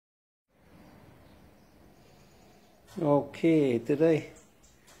Okay, today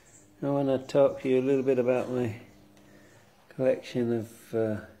I want to talk to you a little bit about my collection of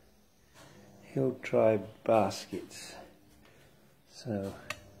Hill Tribe baskets. So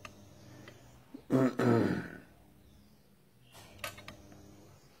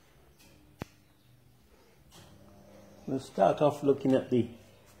we'll start off looking at the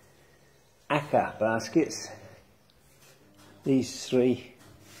Aka baskets. These three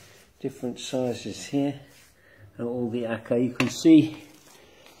different sizes here are all the Aka. You can see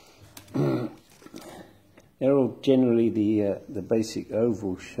they're all generally the basic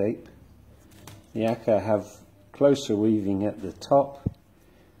oval shape. The Aka have closer weaving at the top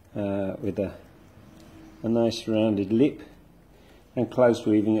with a nice rounded lip, and close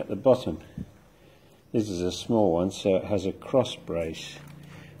weaving at the bottom. This is a small one, so it has a cross brace,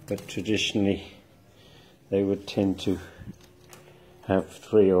 but traditionally they would tend to have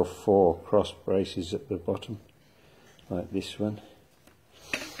 3 or 4 cross braces at the bottom, like this one.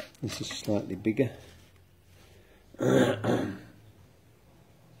 This is slightly bigger. And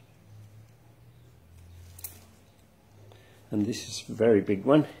this is a very big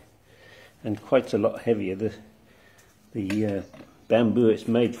one, and quite a lot heavier. The bamboo it's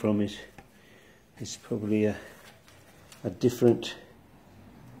made from is probably a different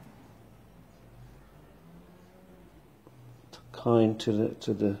kind to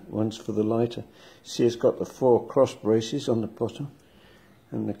the ones for the lighter. See, it's got the 4 cross braces on the bottom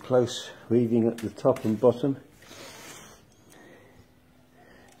and the close weaving at the top and bottom.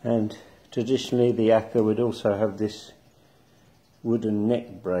 And traditionally the Aka would also have this wooden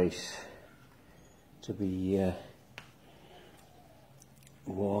neck brace to be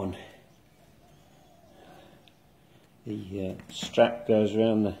worn. The strap goes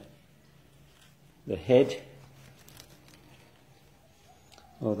around the head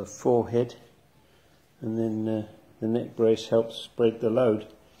or the forehead, and then the neck brace helps spread the load.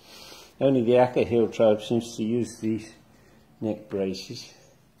 Only the Aka Hill Tribe seems to use these neck braces.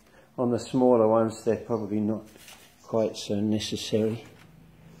 On the smaller ones they're probably not quite so necessary.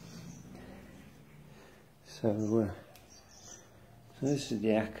 So this is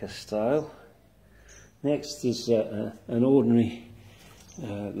the Aka style. Next is an ordinary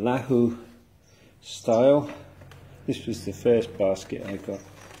Lahu style. This was the first basket I got.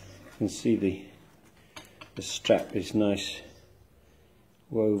 You can see the strap is nice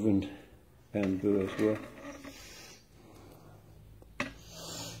woven bamboo as well.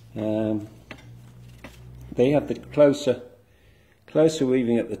 They have the closer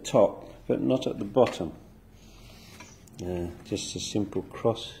weaving at the top, but not at the bottom. Just a simple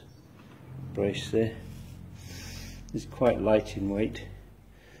cross brace there. It's quite light in weight,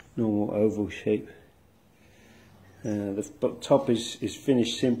 normal oval shape. The top is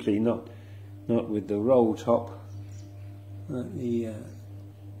finished simply, not with the roll top, like the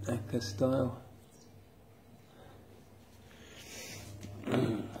Aka style.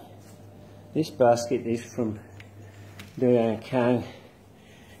 This basket is from Luang Kang,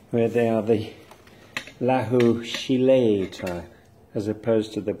 where they are the Lahu Shilei type, as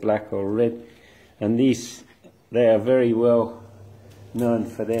opposed to the black or red. And they are very well known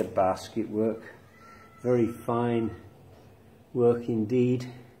for their basket work. Very fine work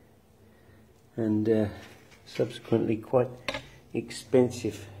indeed, and subsequently quite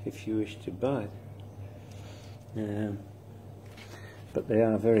expensive if you wish to buy it. But they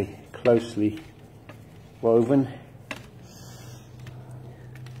are very closely woven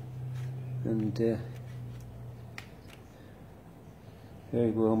and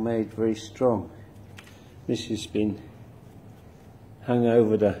very well made, very strong. This has been hung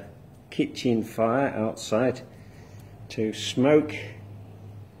over the kitchen fire outside to smoke.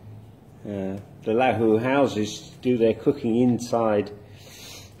 The Lahu houses do their cooking inside,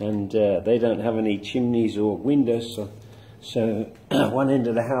 and they don't have any chimneys or windows, so one end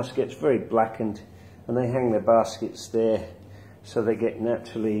of the house gets very blackened, and they hang their baskets there so they get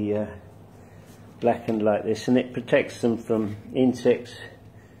naturally blackened like this, and it protects them from insects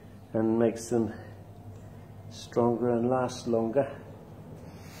and makes them stronger and last longer.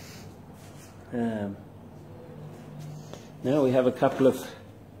 Now we have a couple of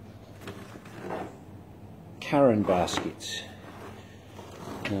Karen baskets,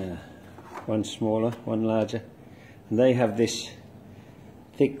 one smaller, one larger, and they have this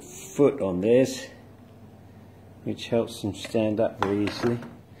thick foot on theirs which helps them stand up very easily.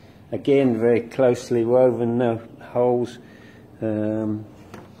 Again, very closely woven, no holes,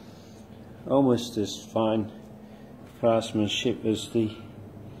 almost as fine craftsmanship as the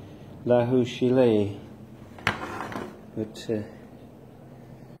Lahu Shilei, but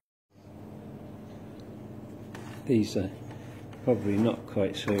these are probably not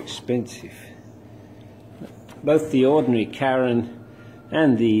quite so expensive. Both the ordinary Karen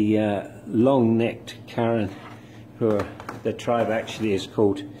and the long-necked Karen, who are, the tribe actually is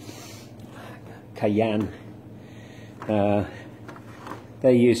called Kayan,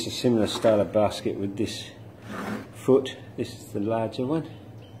 they use a similar style of basket with this foot. This is the larger one.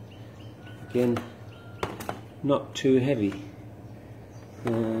 Again, not too heavy.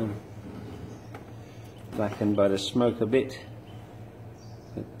 Blackened by the smoke a bit,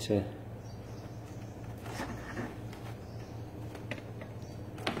 but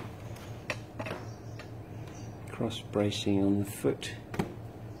cross bracing on the foot.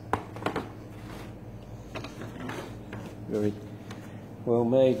 Very well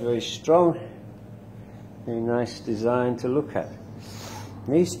made, very strong, very nice design to look at.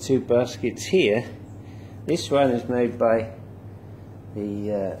 These two baskets here, this one is made by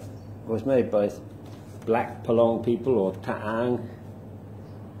was made by black Palong people, or Ta'ang.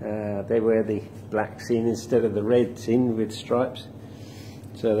 They wear the black sin instead of the red sin with stripes,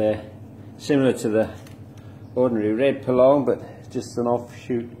 so they're similar to the ordinary red Palong, but just an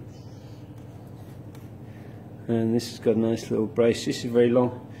offshoot. And this has got a nice little brace. This is very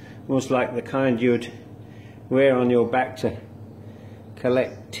long, almost like the kind you'd wear on your back to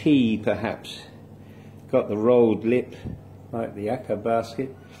collect tea, perhaps. Got the rolled lip like the Aka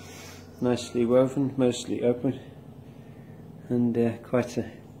basket, nicely woven, mostly open, and quite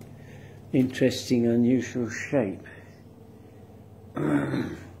an interesting, unusual shape.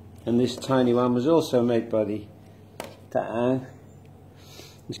 And this tiny one was also made by the Ta'ang.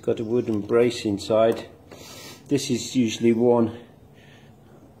 It's got a wooden brace inside. This is usually worn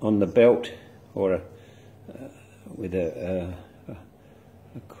on the belt, or with a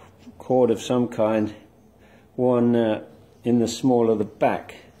cord of some kind, worn in the small of the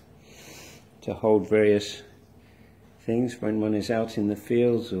back to hold various things when one is out in the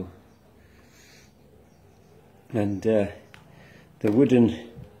fields. And the wooden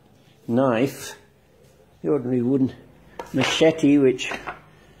knife, the ordinary wooden machete, which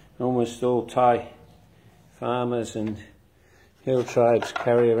almost all Thai farmers and hill tribes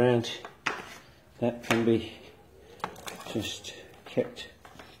carry around, that can be just kept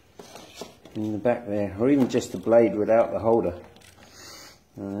in the back there, or even just a blade without the holder.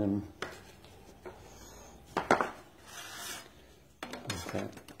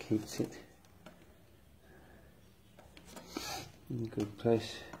 That keeps it in a good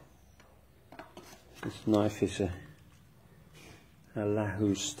place. This knife is a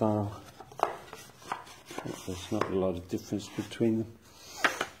Lahu style. There's not a lot of difference between them.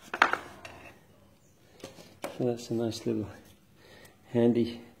 So that's a nice little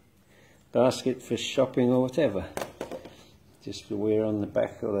handy basket for shopping or whatever, just to wear on the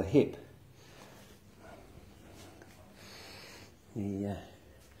back or the hip. The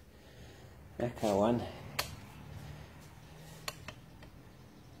Aka one,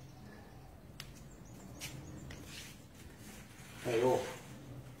 hey, all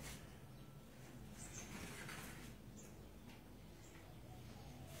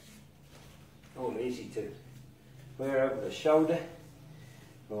easy to wear over the shoulder,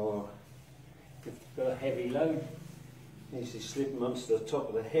 or if you've got a heavy load, easily slip them onto the top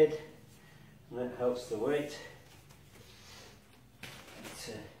of the head, and that helps the weight. It's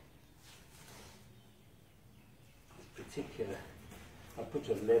particular. I put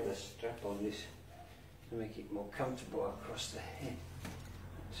a leather strap on this to make it more comfortable across the head.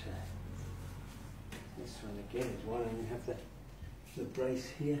 But, this one again is one, and you have the brace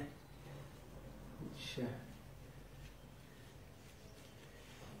here, which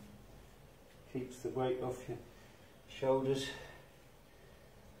keeps the weight off your shoulders,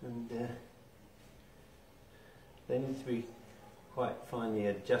 and they need to be quite finely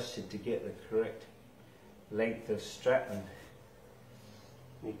adjusted to get the correct length of strap and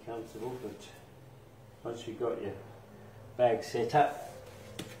be comfortable. But once you've got your bag set up,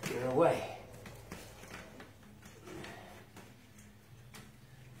 you're away.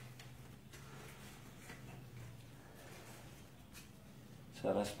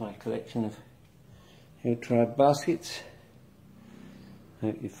 So that's my collection of Hill Tribe baskets. I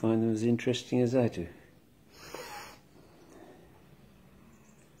hope you find them as interesting as I do.